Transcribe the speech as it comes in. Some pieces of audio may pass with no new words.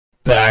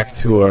back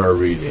to our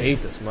reading. I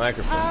hate this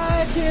microphone.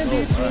 I hate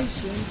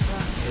this.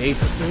 Hate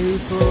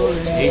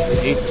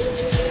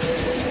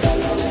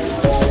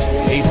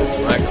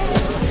this microphone.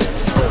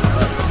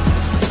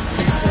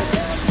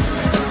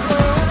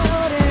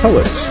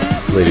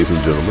 Poets, ladies and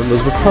gentlemen,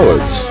 those were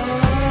poets.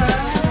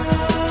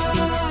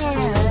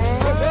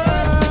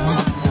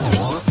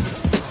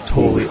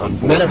 Totally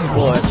unbelievable.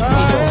 Metaphors,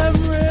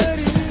 people.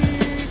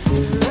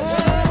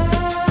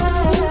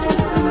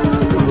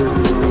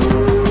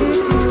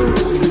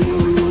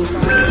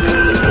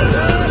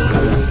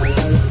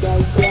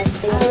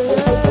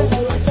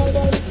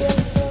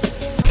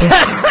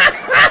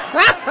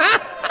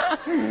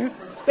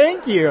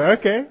 Thank you.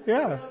 Okay.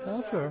 Yeah.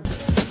 Awesome.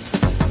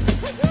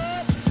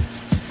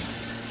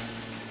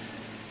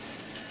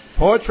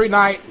 Poetry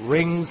night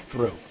rings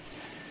through.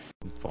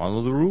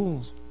 Follow the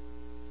rules.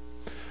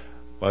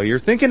 While you're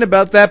thinking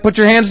about that, put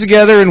your hands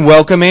together and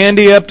welcome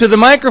Andy up to the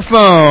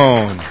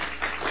microphone.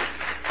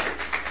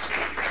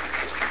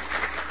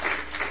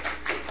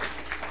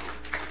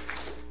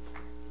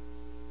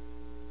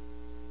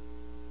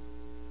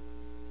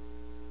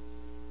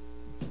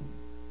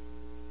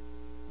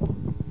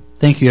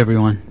 Thank you,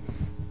 everyone.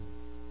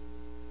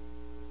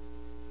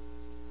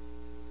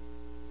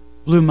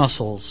 Blue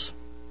mussels,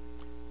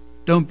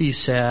 don't be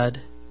sad.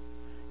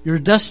 Your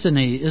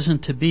destiny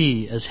isn't to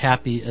be as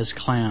happy as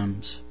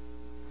clams.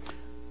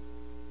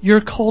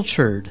 You're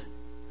cultured.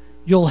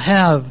 You'll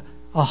have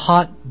a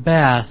hot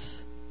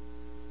bath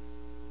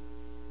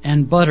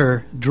and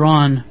butter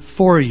drawn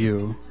for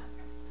you.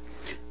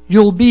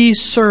 You'll be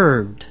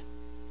served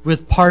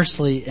with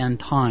parsley and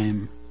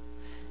thyme.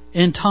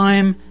 In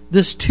time,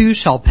 this too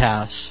shall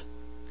pass.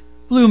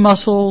 Blue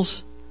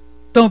mussels,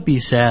 don't be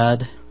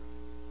sad.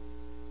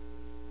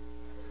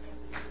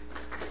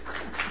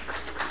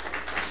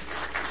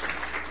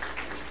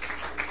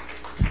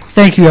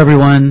 Thank you,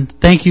 everyone.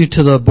 Thank you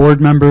to the board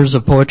members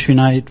of Poetry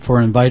Night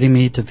for inviting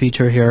me to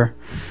feature here.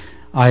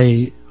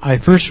 I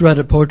first read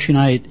at Poetry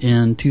Night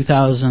in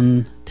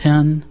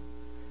 2010,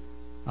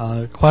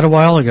 quite a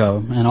while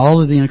ago, and all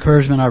of the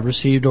encouragement I've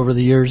received over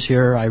the years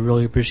here, I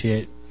really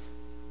appreciate.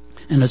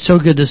 And it's so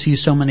good to see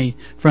so many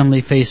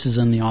friendly faces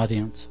in the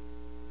audience.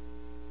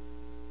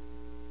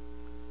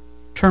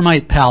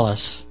 Termite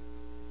Palace.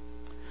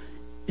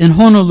 In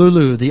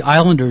Honolulu, the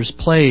Islanders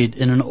played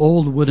in an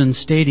old wooden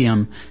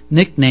stadium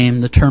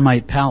nicknamed the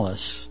Termite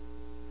Palace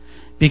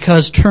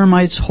because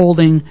termites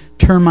holding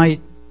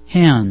termite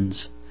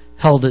hands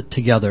held it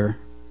together.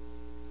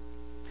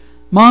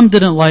 Mom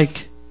didn't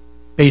like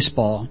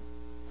baseball,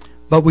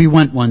 but we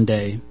went one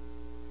day.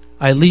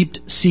 I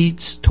leaped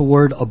seats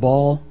toward a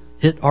ball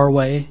hit our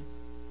way.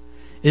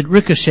 It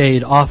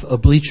ricocheted off a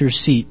bleacher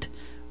seat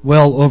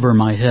well over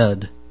my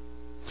head.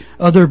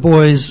 Other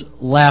boys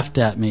laughed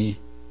at me,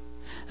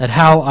 at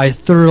how I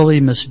thoroughly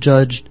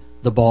misjudged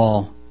the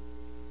ball.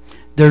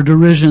 Their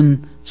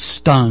derision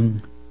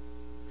stung.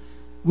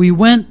 We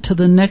went to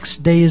the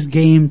next day's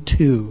game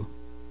too.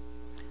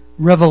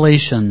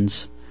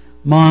 Revelations,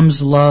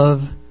 Mom's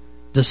love,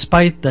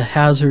 despite the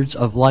hazards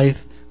of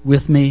life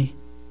with me,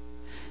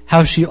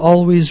 how she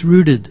always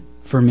rooted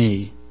for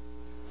me,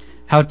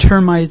 how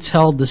termites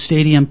held the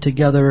stadium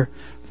together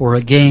for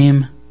a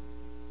game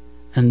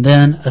and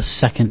then a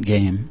second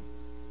game.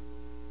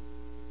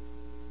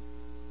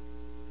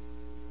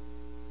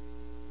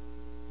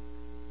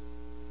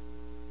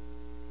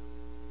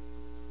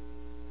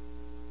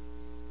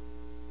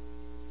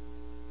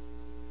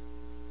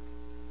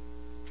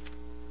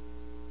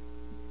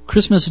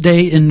 Christmas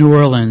Day in New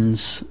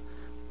Orleans,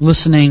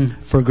 listening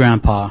for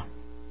Grandpa.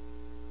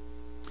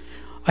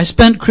 I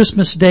spent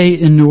Christmas Day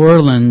in New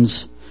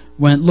Orleans,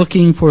 went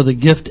looking for the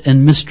gift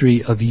and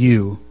mystery of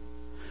you,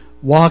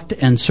 walked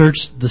and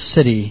searched the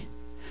city,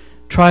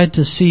 tried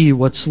to see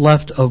what's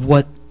left of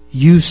what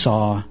you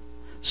saw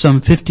some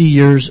 50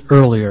 years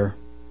earlier.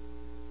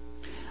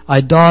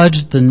 I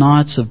dodged the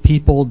knots of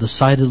people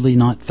decidedly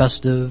not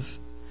festive,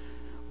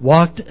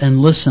 walked and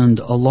listened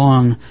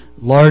along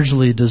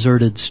largely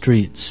deserted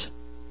streets.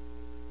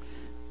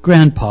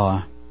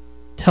 Grandpa,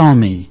 tell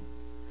me,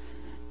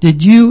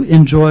 did you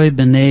enjoy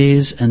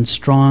beignets and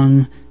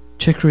strong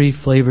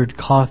chicory-flavored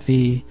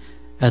coffee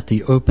at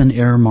the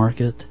open-air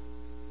market?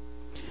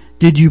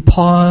 Did you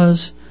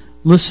pause,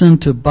 listen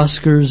to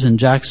buskers in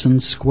Jackson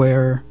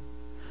Square,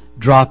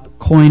 drop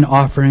coin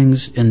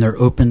offerings in their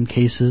open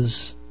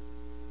cases?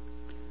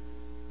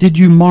 Did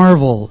you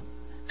marvel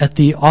at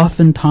the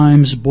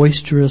oftentimes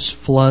boisterous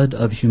flood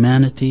of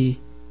humanity,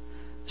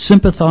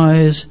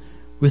 sympathize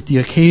with the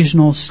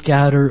occasional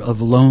scatter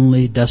of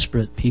lonely,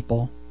 desperate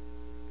people?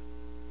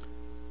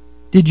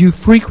 Did you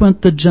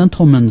frequent the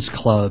gentlemen's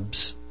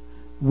clubs,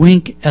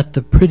 wink at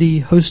the pretty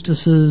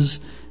hostesses,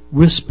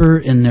 whisper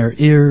in their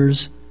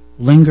ears,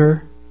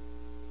 linger?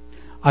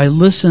 I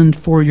listened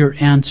for your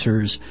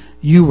answers.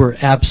 You were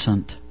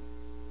absent.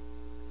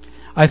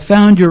 I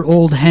found your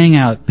old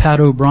hangout, Pat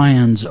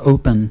O'Brien's,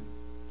 open.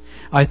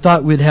 I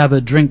thought we'd have a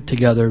drink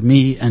together,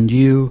 me and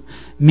you,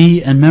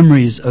 me and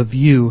memories of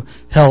you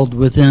held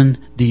within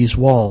these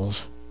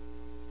walls.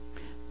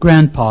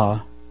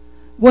 Grandpa,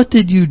 What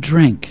did you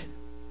drink?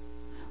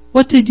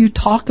 What did you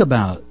talk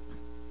about?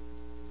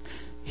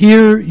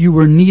 Here you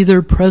were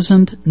neither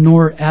present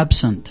nor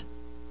absent.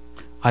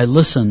 I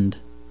listened,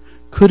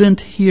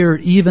 couldn't hear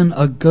even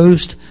a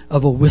ghost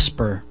of a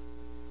whisper.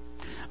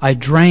 I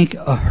drank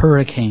a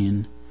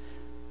hurricane,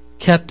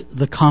 kept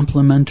the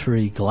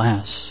complimentary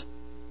glass.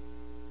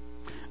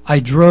 I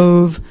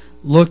drove,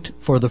 looked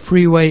for the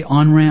freeway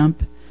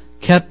on-ramp,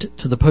 kept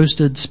to the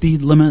posted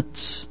speed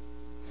limits.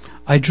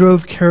 I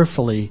drove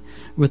carefully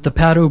with the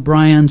Pat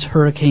O'Brien's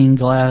hurricane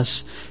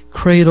glass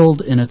cradled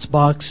in its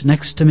box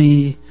next to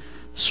me,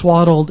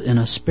 swaddled in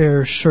a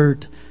spare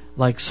shirt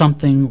like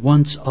something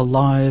once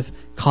alive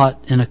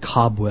caught in a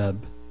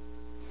cobweb.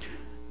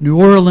 New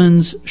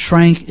Orleans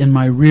shrank in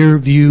my rear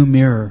view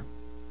mirror.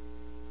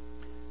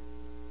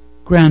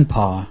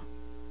 Grandpa,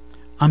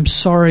 I'm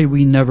sorry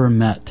we never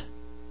met.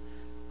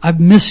 I've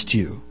missed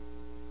you.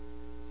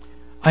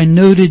 I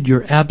noted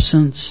your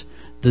absence,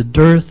 the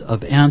dearth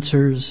of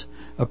answers,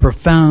 a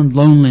profound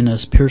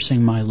loneliness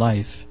piercing my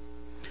life.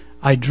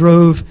 I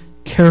drove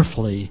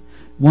carefully,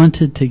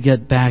 wanted to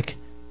get back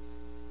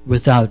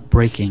without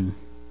breaking.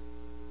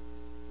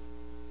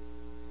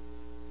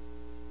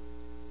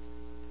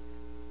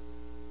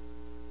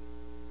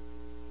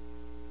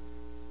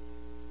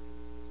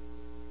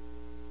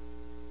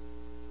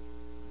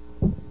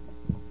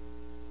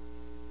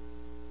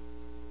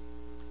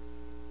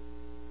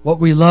 What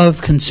we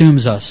love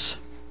consumes us.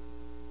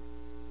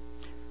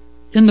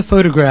 In the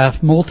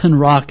photograph, molten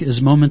rock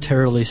is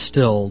momentarily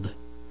stilled.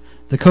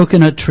 The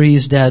coconut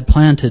trees Dad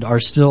planted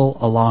are still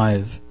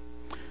alive.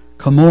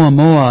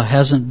 Kamoa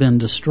hasn't been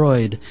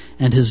destroyed,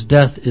 and his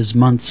death is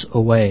months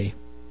away.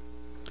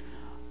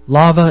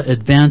 Lava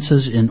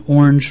advances in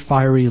orange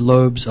fiery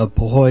lobes of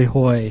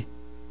Pohoihoi,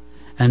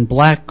 and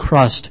black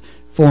crust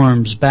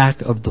forms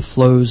back of the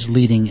flow's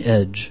leading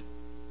edge.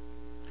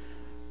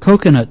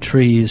 Coconut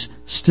trees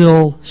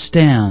still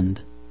stand,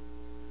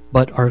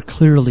 but are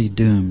clearly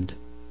doomed.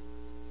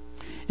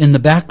 In the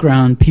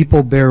background,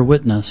 people bear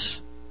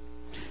witness.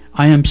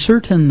 I am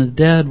certain that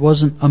Dad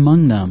wasn't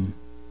among them.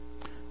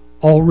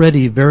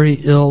 Already very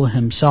ill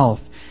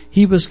himself,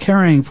 he was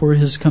caring for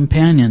his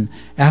companion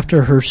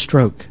after her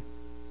stroke.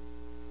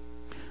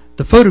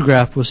 The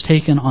photograph was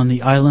taken on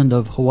the island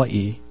of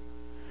Hawaii.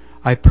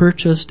 I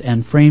purchased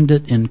and framed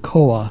it in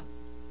koa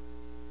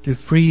to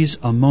freeze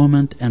a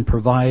moment and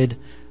provide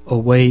a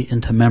way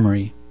into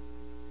memory.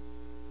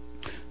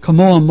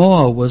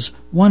 Kamoa was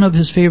one of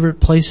his favorite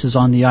places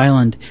on the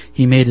island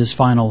he made his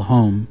final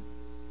home.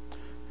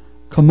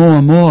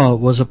 Kamoa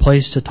was a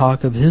place to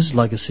talk of his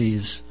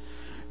legacies,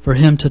 for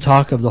him to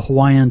talk of the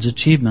Hawaiians'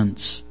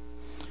 achievements,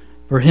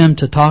 for him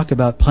to talk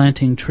about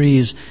planting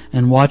trees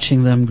and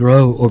watching them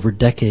grow over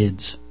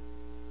decades.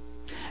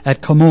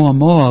 At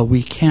Kamoa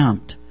we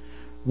camped,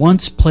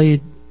 once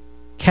played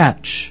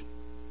catch,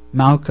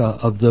 mauka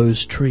of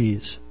those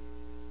trees.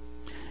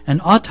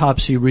 An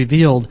autopsy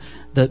revealed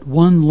that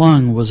one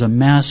lung was a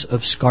mass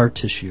of scar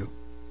tissue.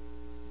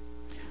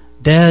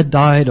 Dad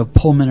died of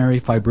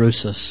pulmonary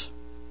fibrosis.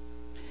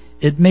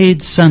 It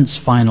made sense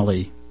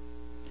finally.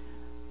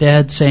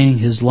 Dad saying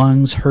his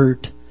lungs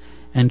hurt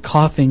and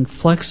coughing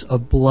flecks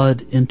of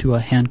blood into a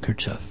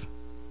handkerchief.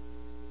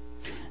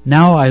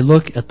 Now I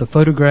look at the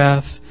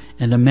photograph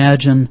and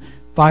imagine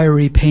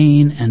fiery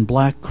pain and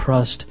black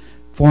crust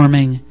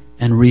forming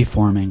and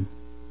reforming.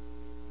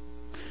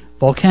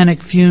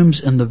 Volcanic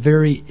fumes in the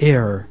very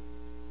air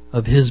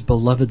of his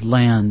beloved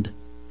land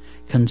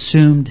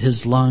consumed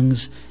his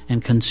lungs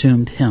and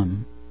consumed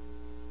him.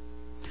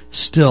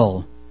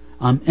 Still,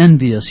 I'm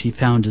envious he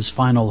found his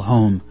final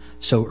home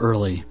so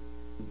early.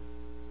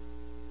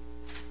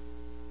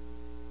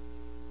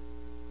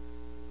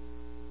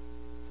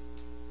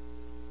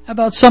 How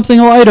about something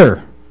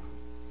lighter?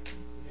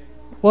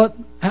 What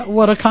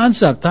a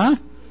concept, huh?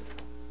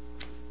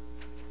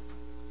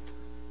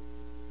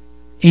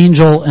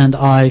 Angel and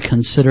I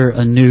consider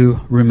a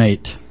new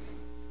roommate.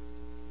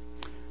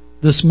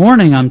 This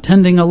morning I'm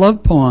tending a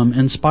love poem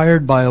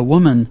inspired by a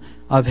woman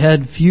I've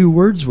had few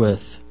words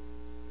with.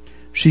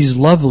 She's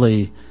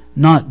lovely,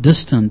 not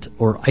distant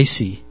or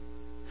icy.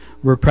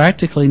 We're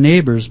practically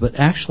neighbors but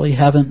actually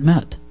haven't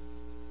met.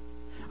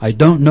 I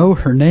don't know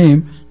her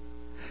name.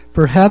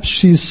 Perhaps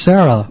she's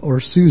Sarah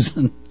or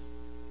Susan.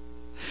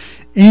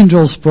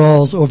 Angel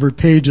sprawls over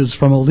pages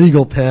from a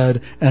legal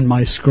pad and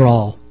my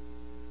scrawl.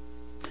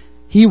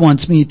 He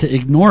wants me to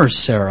ignore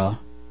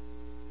Sarah,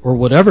 or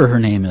whatever her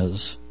name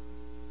is.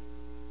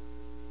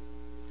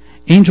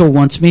 Angel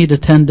wants me to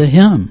tend to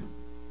him,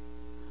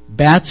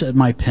 bats at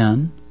my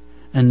pen,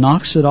 and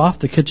knocks it off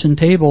the kitchen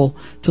table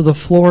to the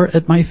floor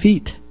at my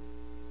feet.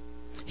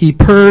 He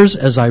purrs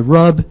as I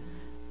rub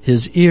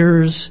his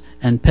ears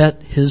and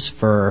pet his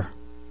fur.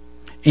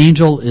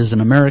 Angel is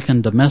an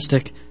American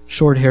domestic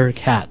short-haired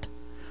cat,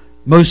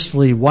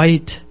 mostly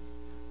white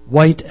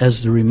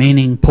as the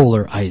remaining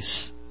polar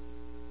ice.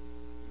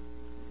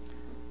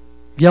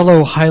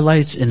 Yellow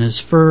highlights in his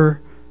fur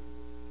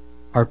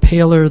are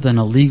paler than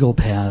a legal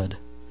pad,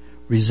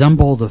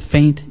 resemble the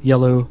faint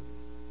yellow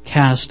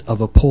cast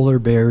of a polar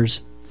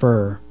bear's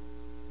fur.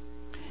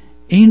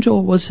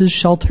 Angel was his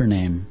shelter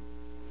name.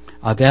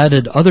 I've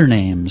added other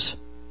names,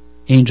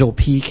 Angel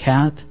P.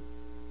 Cat,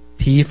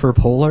 P for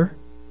Polar,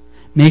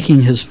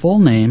 making his full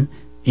name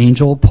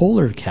Angel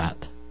Polar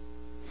Cat.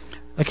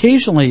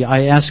 Occasionally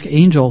I ask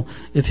Angel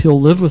if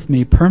he'll live with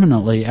me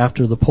permanently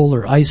after the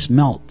polar ice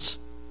melts.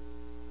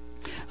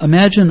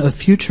 Imagine a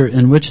future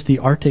in which the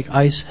Arctic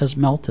ice has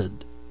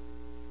melted,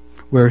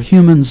 where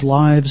humans'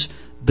 lives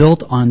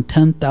built on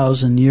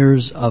 10,000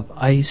 years of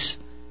ice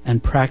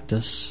and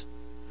practice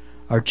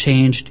are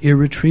changed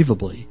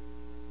irretrievably,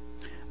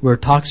 where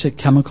toxic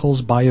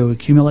chemicals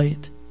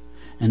bioaccumulate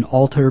and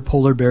alter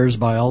polar bears'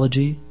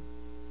 biology,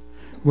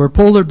 where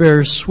polar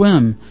bears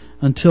swim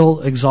until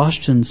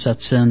exhaustion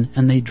sets in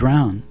and they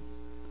drown,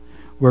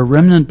 where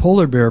remnant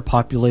polar bear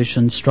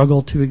populations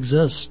struggle to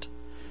exist,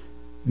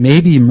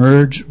 maybe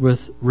merge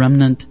with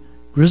remnant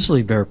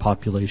grizzly bear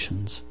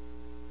populations.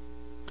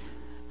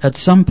 At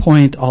some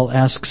point I'll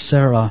ask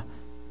Sarah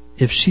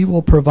if she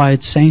will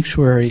provide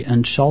sanctuary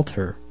and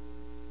shelter,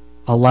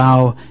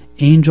 allow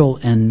Angel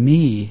and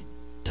me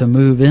to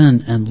move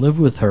in and live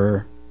with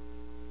her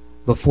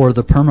before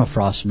the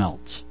permafrost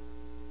melts.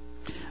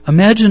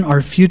 Imagine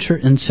our future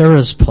in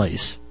Sarah's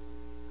place.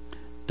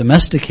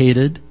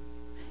 Domesticated,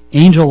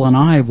 Angel and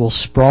I will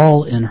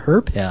sprawl in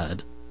her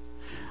pad,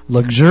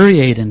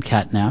 luxuriate in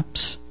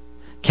catnaps,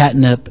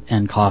 catnip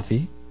and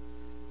coffee,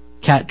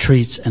 cat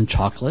treats and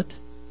chocolate.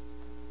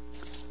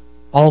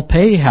 I'll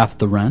pay half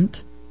the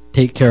rent,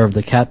 take care of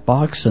the cat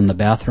box in the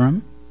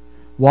bathroom,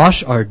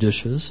 wash our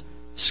dishes,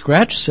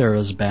 scratch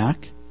Sarah's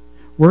back,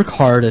 work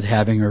hard at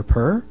having her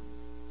purr.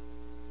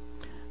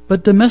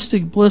 But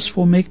domestic bliss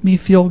will make me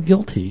feel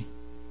guilty.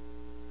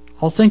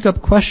 I'll think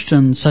up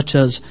questions such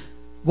as,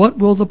 what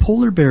will the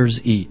polar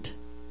bears eat?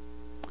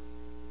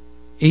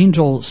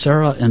 Angel,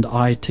 Sarah, and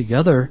I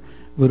together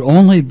would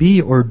only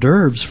be hors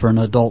d'oeuvres for an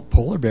adult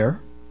polar bear.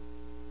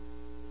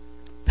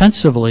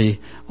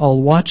 Pensively,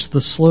 I'll watch the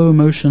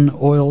slow-motion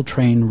oil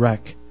train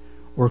wreck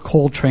or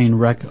coal train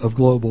wreck of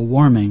global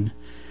warming,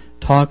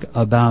 talk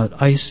about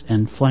ice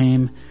and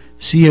flame,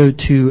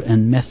 CO2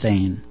 and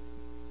methane.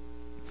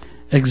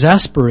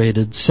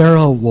 Exasperated,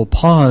 Sarah will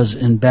pause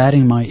in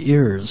batting my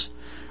ears,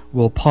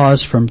 will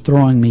pause from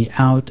throwing me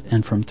out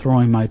and from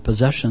throwing my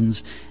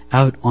possessions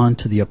out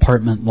onto the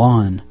apartment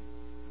lawn.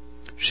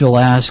 She'll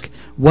ask,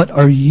 what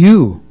are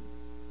you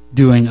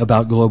doing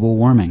about global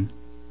warming?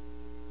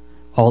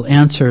 I'll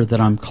answer that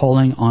I'm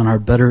calling on our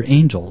better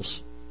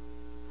angels.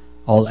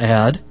 I'll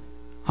add,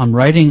 I'm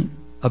writing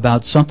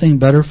about something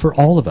better for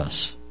all of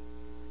us.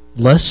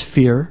 Less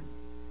fear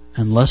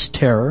and less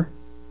terror,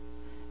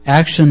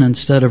 action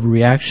instead of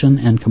reaction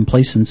and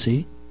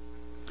complacency,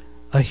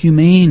 a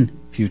humane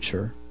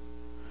future,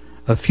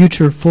 a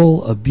future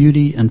full of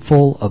beauty and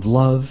full of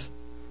love,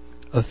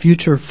 a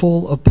future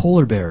full of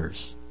polar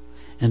bears,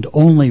 and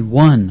only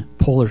one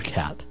polar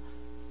cat.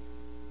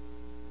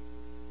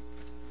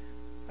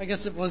 I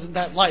guess it wasn't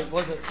that light,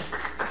 was it?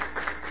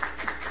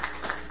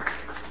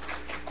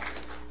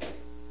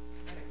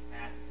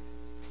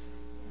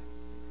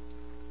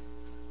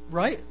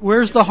 Right?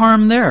 Where's the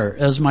harm there?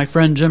 As my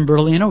friend Jim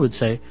Berlino would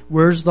say,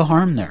 where's the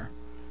harm there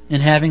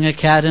in having a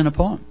cat in a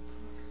poem?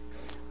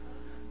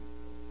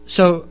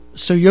 So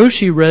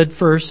Yoshi read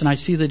first, and I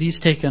see that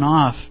he's taken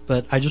off,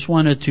 but I just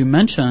wanted to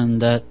mention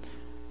that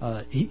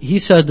he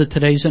said that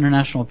today's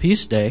International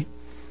Peace Day.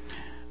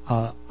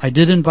 I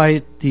did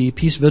invite the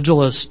Peace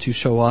Vigilists to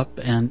show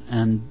up,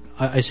 and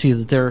I see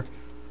that they're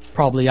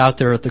probably out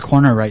there at the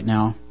corner right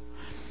now.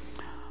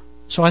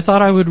 So I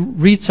thought I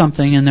would read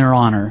something in their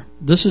honor.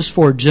 This is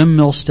for Jim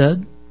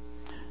Milstead,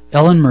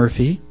 Ellen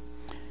Murphy,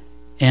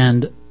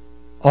 and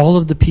all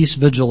of the Peace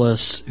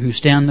Vigilists who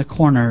stand the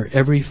corner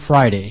every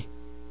Friday.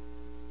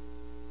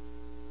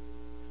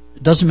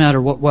 It doesn't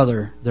matter what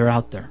weather, they're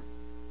out there.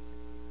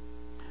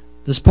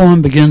 This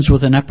poem begins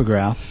with an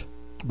epigraph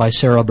by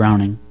Sarah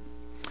Browning.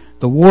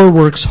 The war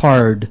works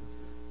hard,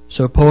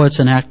 so poets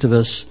and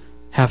activists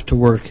have to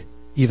work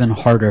even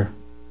harder.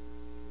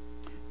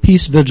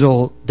 Peace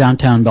Vigil,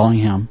 downtown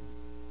Bellingham.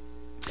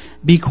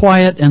 Be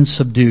quiet and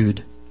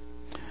subdued.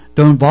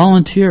 Don't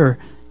volunteer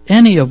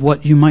any of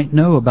what you might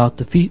know about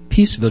the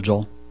Peace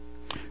Vigil.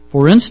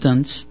 For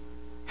instance,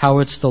 how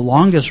it's the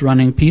longest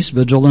running Peace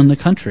Vigil in the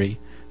country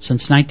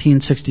since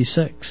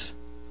 1966.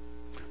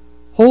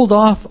 Hold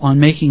off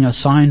on making a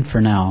sign for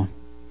now.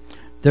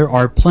 There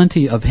are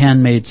plenty of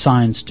handmade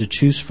signs to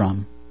choose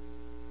from.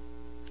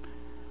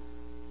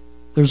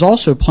 There's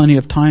also plenty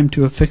of time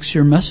to affix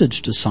your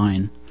message to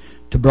sign,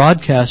 to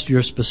broadcast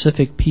your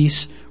specific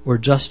peace or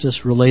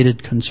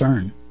justice-related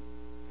concern.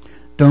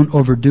 Don't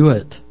overdo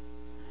it,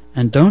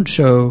 and don't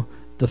show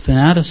the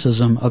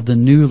fanaticism of the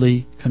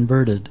newly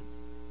converted.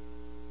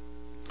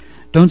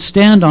 Don't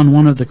stand on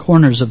one of the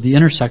corners of the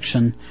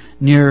intersection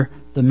near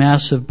the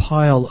massive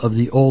pile of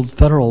the old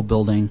federal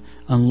building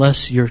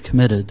unless you're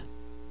committed,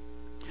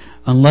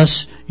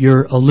 unless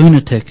you're a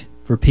lunatic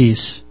for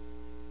peace,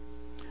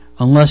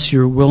 unless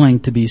you're willing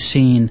to be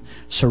seen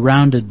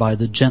surrounded by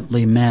the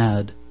gently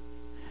mad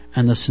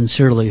and the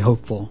sincerely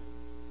hopeful,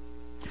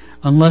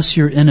 unless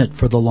you're in it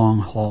for the long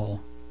haul.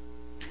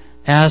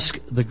 Ask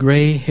the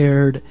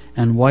gray-haired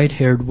and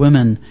white-haired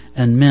women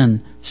and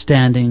men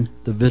standing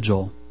the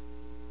vigil.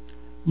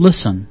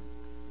 Listen,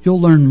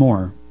 you'll learn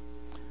more.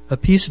 A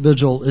peace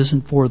vigil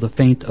isn't for the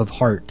faint of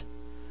heart.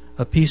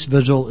 A peace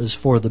vigil is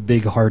for the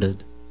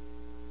big-hearted.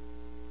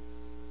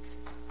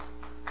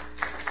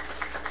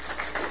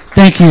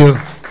 Thank you.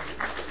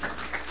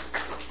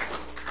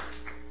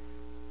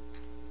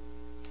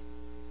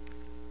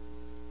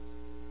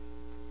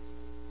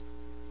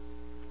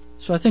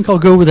 So I think I'll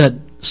go with that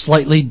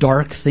slightly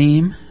dark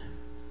theme,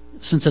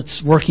 since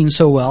it's working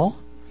so well.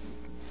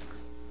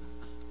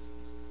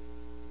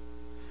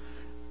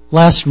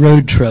 Last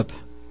road trip.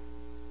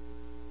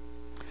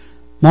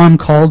 Mom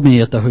called me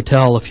at the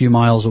hotel a few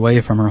miles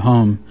away from her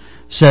home,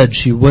 said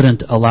she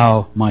wouldn't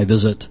allow my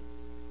visit.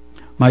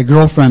 My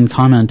girlfriend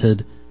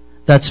commented,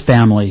 "That's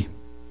family.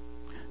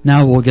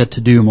 Now we'll get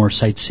to do more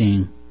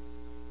sightseeing."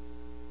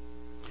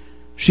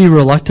 She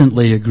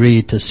reluctantly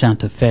agreed to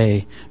Santa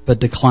Fe, but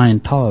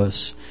declined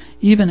Taos,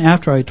 even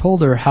after I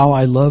told her how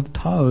I loved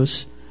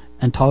Taos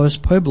and Taos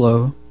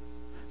Pueblo,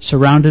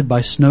 surrounded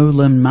by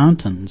snow-limbed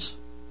mountains.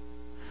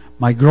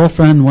 My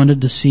girlfriend wanted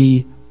to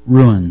see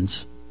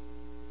ruins.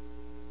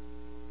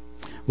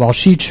 While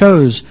she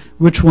chose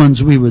which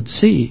ones we would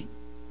see,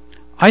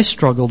 I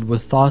struggled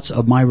with thoughts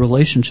of my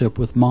relationship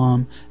with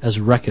Mom as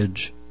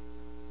wreckage.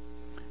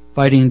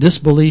 Fighting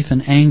disbelief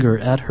and anger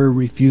at her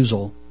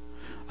refusal,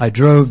 I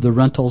drove the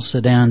rental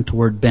sedan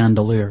toward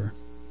Bandelier.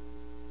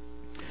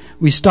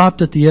 We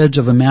stopped at the edge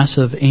of a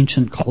massive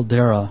ancient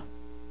caldera.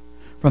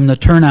 From the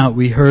turnout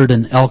we heard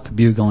an elk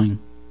bugling.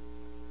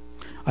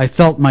 I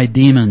felt my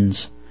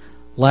demons,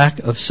 lack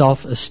of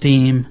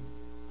self-esteem,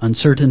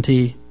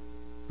 uncertainty,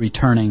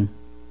 returning.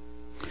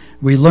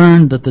 We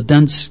learned that the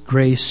dense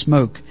gray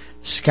smoke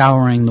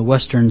scouring the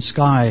western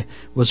sky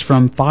was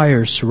from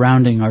fires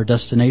surrounding our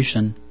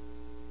destination.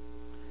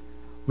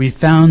 We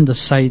found the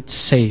site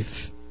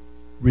safe.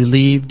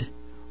 Relieved,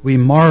 we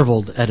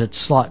marveled at its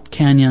slot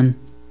canyon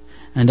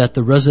and at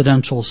the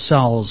residential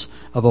cells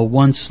of a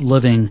once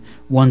living,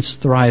 once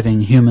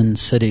thriving human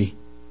city.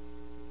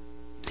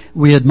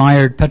 We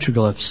admired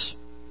petroglyphs.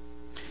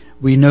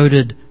 We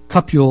noted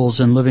cupules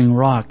in living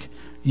rock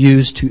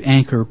used to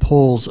anchor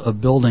poles of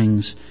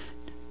buildings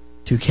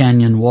to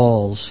canyon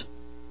walls.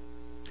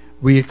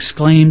 We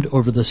exclaimed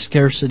over the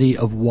scarcity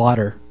of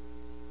water,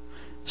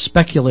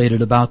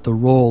 speculated about the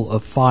role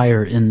of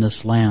fire in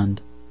this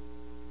land.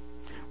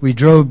 We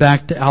drove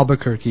back to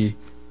Albuquerque,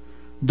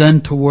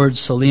 then towards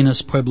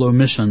Salinas Pueblo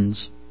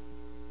missions.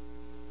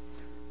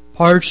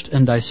 Parched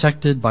and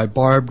dissected by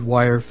barbed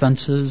wire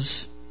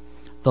fences,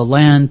 the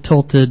land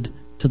tilted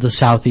to the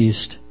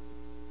southeast.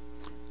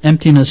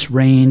 Emptiness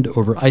reigned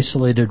over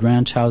isolated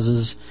ranch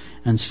houses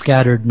and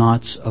scattered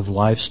knots of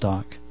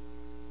livestock.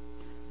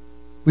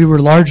 We were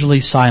largely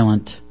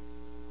silent.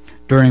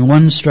 During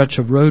one stretch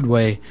of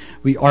roadway,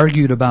 we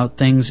argued about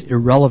things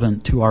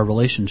irrelevant to our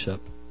relationship.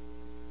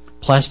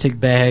 Plastic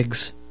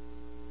bags,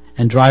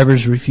 and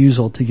drivers'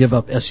 refusal to give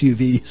up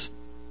SUVs.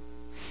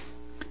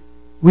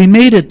 We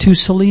made it to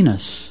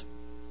Salinas,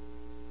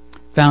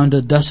 found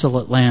a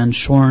desolate land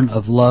shorn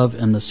of love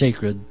and the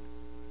sacred.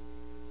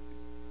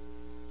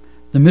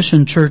 The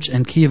mission church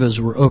and kivas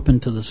were open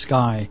to the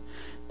sky,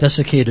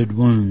 desiccated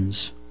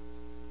wounds.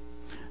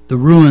 The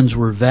ruins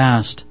were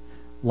vast,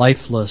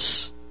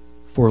 lifeless,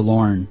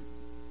 forlorn.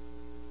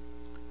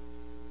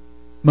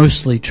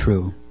 Mostly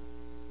true.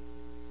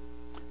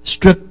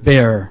 Stripped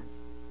bare,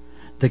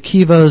 the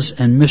kivas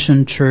and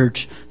mission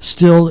church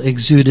still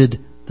exuded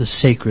the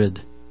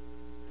sacred,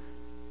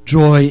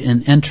 joy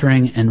in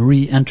entering and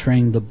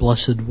re-entering the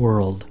blessed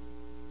world.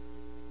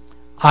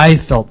 I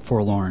felt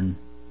forlorn,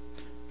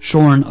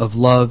 shorn of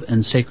love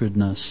and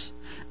sacredness.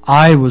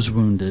 I was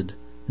wounded,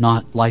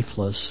 not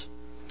lifeless.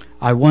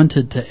 I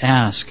wanted to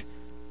ask,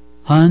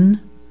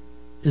 "Hun,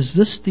 is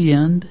this the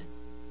end?"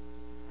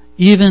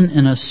 Even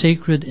in a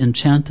sacred,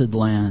 enchanted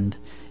land,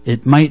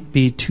 it might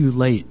be too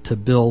late to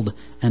build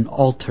an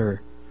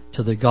altar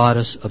to the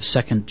goddess of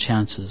second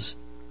chances.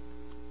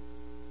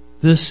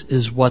 This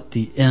is what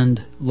the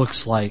end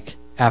looks like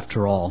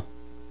after all.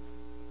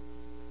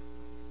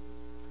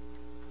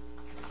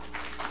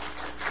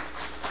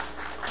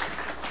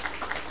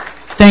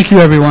 Thank you,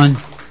 everyone.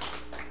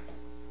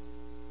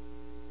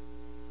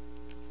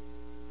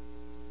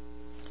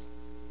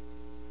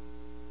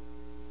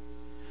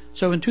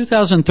 So in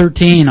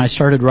 2013, I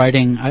started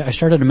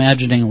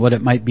imagining what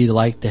it might be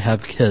like to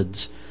have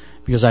kids,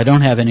 because I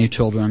don't have any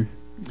children,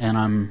 and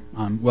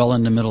I'm well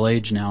into middle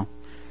age now.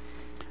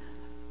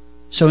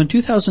 So in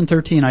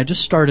 2013, I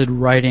just started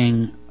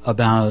writing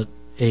about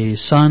a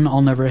son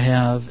I'll never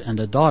have and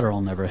a daughter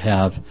I'll never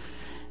have.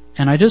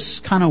 And I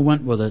just kind of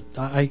went with it.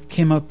 I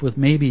came up with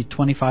maybe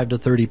 25 to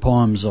 30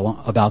 poems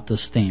about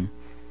this theme.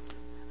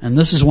 And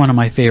this is one of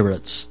my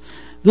favorites.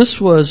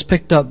 This was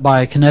picked up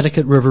by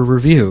Connecticut River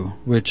Review,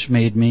 which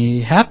made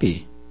me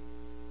happy.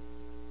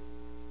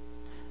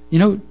 You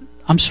know,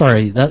 I'm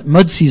sorry, that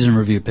Mud Season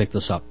Review picked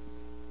this up.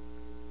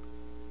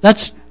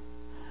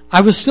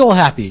 I was still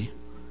happy.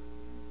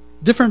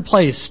 Different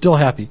place, still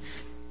happy.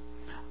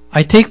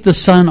 I take the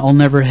son I'll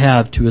never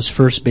have to his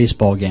first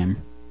baseball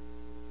game.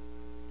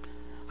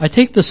 I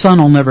take the son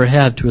I'll never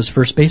have to his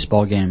first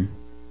baseball game.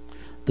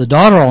 The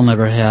daughter I'll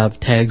never have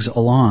tags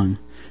along.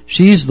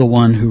 She's the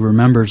one who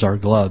remembers our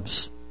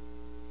gloves.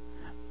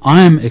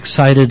 I'm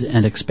excited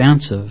and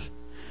expansive.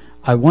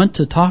 I want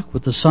to talk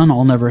with the son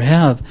I'll never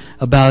have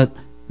about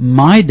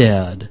my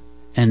dad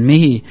and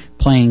me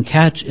playing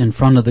catch in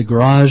front of the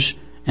garage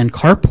and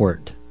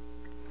carport.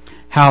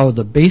 How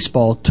the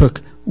baseball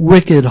took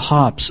wicked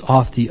hops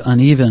off the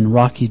uneven,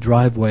 rocky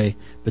driveway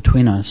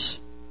between us.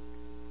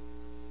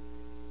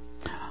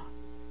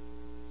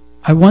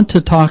 I want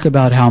to talk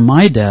about how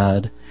my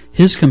dad,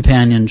 his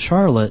companion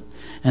Charlotte,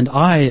 and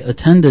I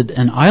attended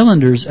an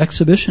Islanders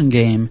exhibition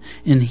game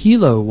in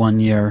Hilo one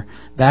year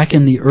back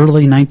in the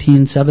early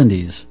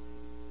 1970s.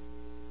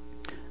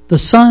 The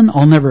son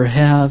I'll never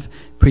have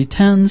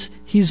pretends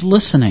he's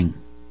listening,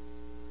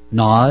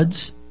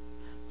 nods,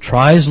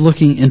 tries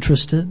looking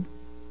interested.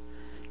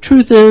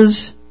 Truth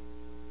is,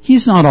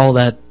 he's not all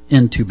that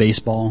into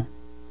baseball.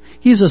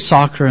 He's a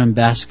soccer and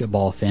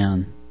basketball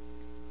fan.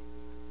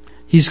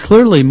 He's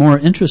clearly more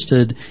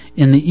interested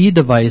in the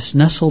e-device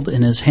nestled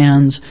in his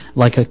hands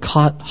like a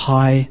caught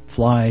high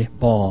fly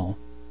ball.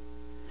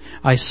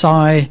 I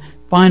sigh,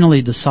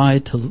 finally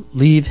decide to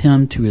leave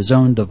him to his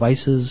own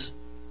devices.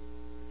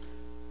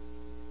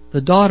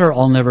 The daughter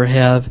I'll never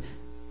have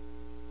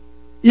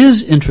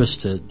is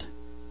interested,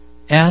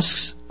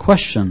 asks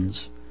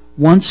questions,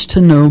 wants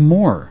to know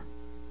more.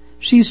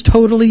 She's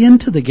totally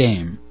into the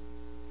game.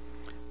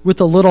 With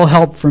a little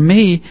help from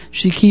me,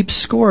 she keeps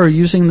score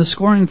using the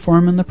scoring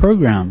form in the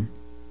program.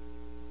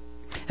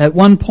 At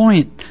one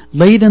point,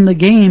 late in the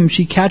game,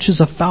 she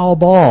catches a foul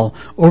ball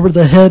over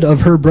the head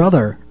of her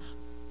brother.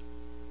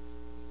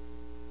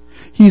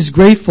 He's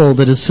grateful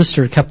that his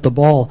sister kept the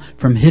ball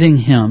from hitting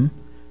him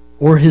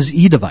or his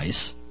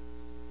e-device.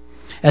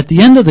 At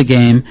the end of the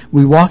game,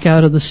 we walk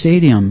out of the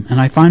stadium,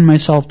 and I find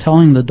myself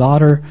telling the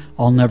daughter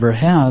I'll never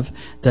have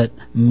that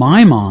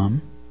my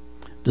mom,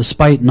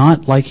 despite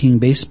not liking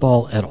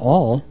baseball at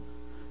all,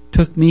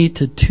 took me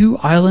to 2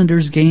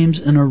 Islanders games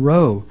in a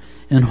row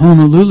in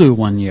Honolulu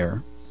one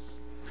year.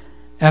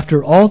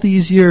 After all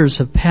these years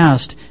have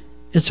passed,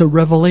 it's a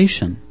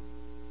revelation.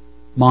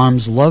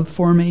 Mom's love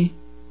for me,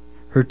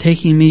 her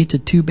taking me to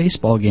 2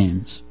 baseball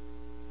games.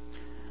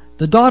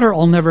 The daughter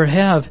I'll never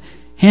have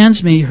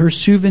hands me her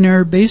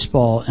souvenir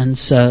baseball and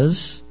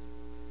says,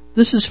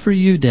 "This is for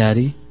you,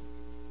 Daddy."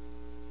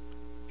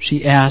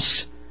 She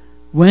asks,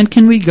 "When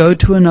can we go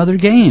to another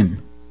game?"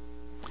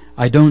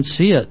 I don't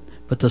see it,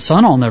 but the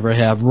son I'll never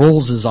have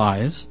rolls his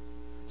eyes,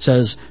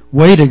 says,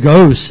 "Way to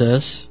go,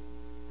 sis."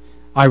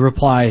 I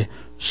reply,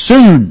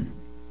 "Soon."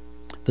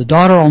 The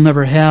daughter I'll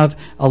never have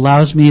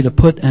allows me to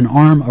put an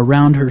arm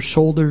around her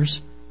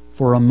shoulders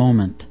for a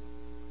moment.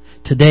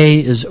 Today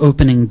is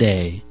opening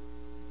day.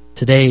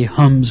 Today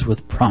hums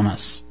with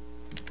promise.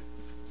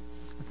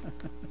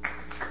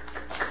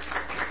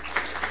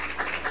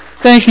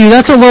 Thank you.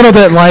 That's a little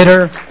bit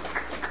lighter.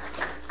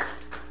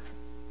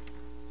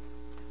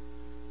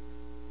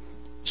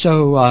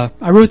 So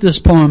I wrote this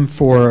poem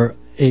for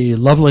a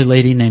lovely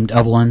lady named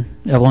Evelyn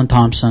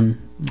Thompson.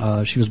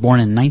 She was born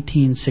in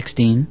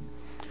 1916.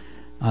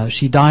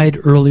 She died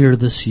earlier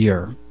this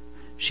year.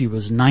 She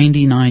was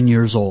 99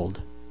 years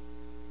old.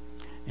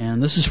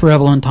 And this is for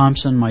Evelyn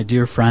Thompson, my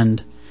dear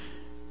friend,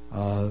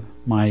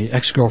 my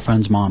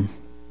ex-girlfriend's mom.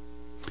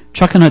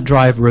 Chuckanut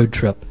Drive road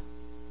trip.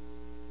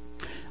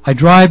 I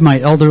drive my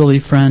elderly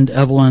friend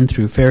Evelyn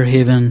through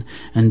Fairhaven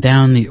and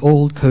down the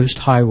Old Coast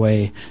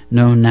Highway,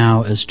 known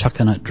now as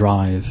Chuckanut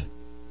Drive.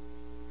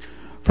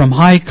 From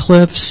high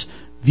cliffs,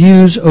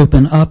 views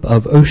open up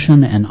of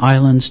ocean and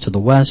islands to the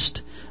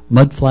west,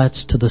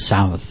 mudflats to the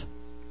south.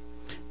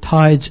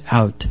 Tides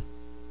out.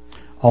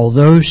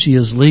 Although she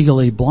is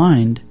legally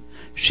blind,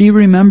 she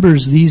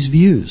remembers these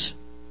views.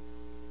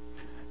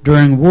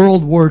 During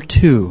World War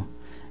II,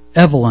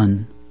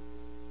 Evelyn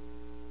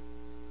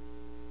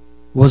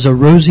was a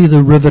Rosie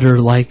the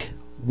Riveter-like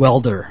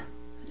welder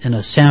in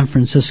a San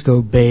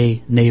Francisco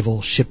Bay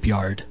naval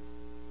shipyard.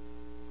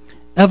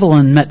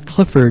 Evelyn met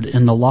Clifford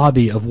in the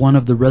lobby of one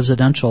of the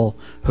residential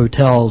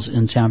hotels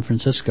in San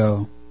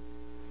Francisco.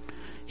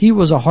 He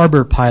was a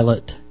harbor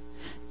pilot,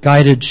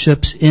 guided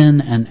ships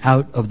in and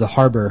out of the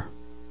harbor.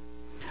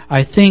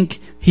 I think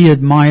he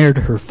admired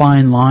her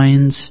fine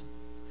lines,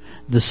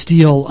 the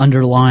steel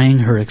underlying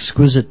her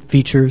exquisite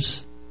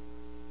features.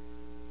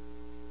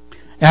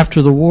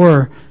 After the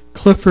war,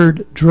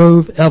 Clifford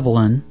drove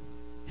Evelyn,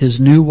 his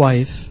new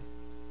wife,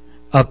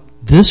 up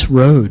this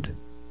road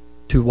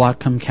to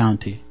Whatcom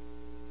County.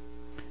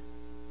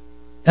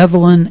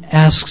 Evelyn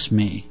asks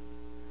me,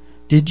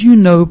 "Did you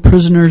know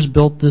prisoners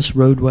built this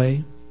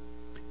roadway?"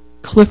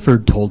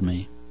 Clifford told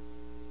me.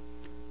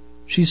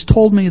 She's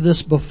told me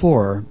this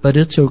before, but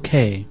it's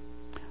okay.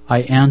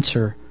 I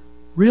answer,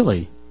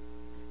 "Really?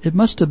 It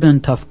must have been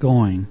tough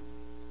going."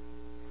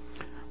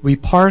 We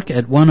park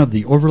at one of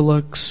the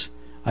overlooks.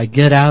 I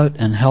get out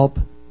and help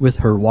with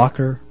her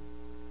walker.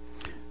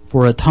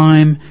 For a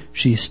time,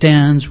 she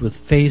stands with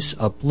face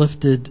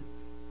uplifted,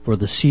 for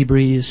the sea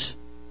breeze.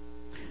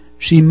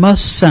 She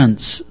must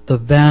sense the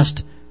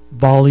vast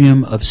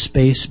volume of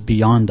space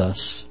beyond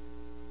us.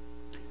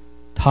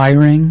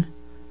 Tiring,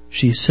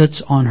 she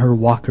sits on her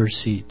walker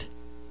seat.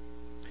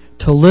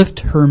 To lift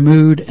her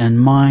mood and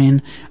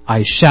mine,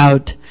 I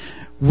shout,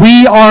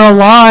 "We are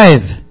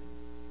alive!"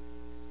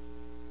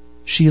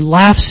 She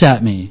laughs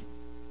at me,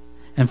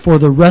 and for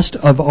the rest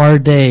of our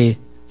day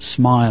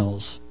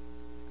smiles.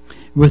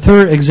 With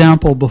her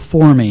example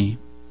before me,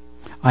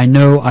 I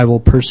know I will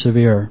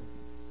persevere.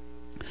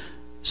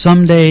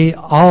 Someday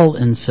I'll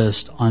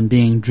insist on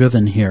being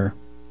driven here.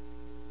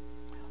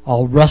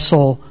 I'll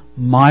wrestle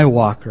my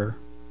walker,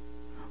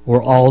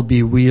 or I'll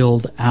be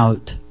wheeled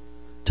out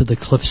to the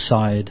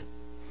cliffside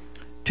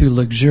to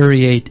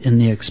luxuriate in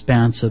the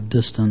expanse of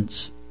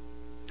distance.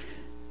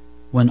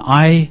 When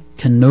I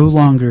can no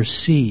longer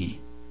see,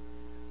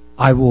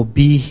 I will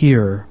be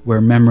here where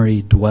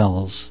memory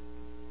dwells.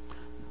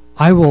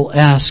 I will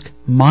ask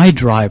my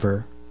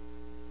driver,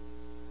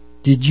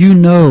 "Did you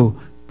know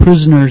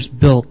prisoners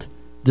built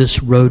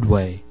this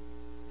roadway?"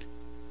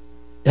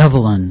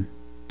 Evelyn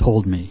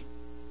told me.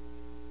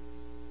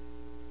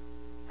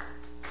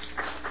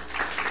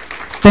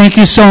 Thank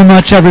you so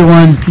much,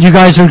 everyone. You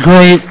guys are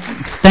great.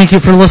 Thank you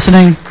for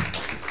listening.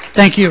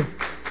 Thank you.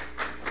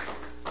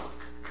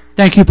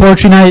 Thank you,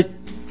 Poetry Night.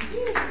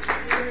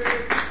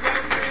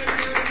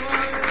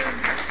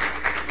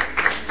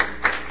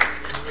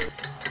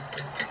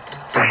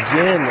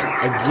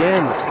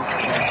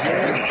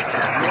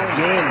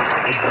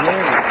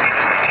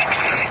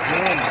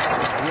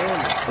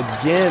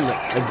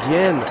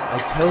 Again, I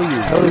tell you,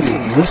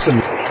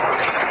 listen.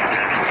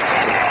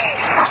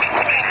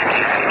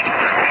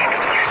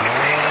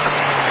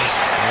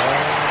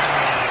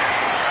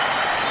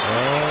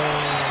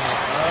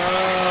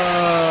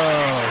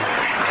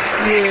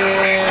 Yeah.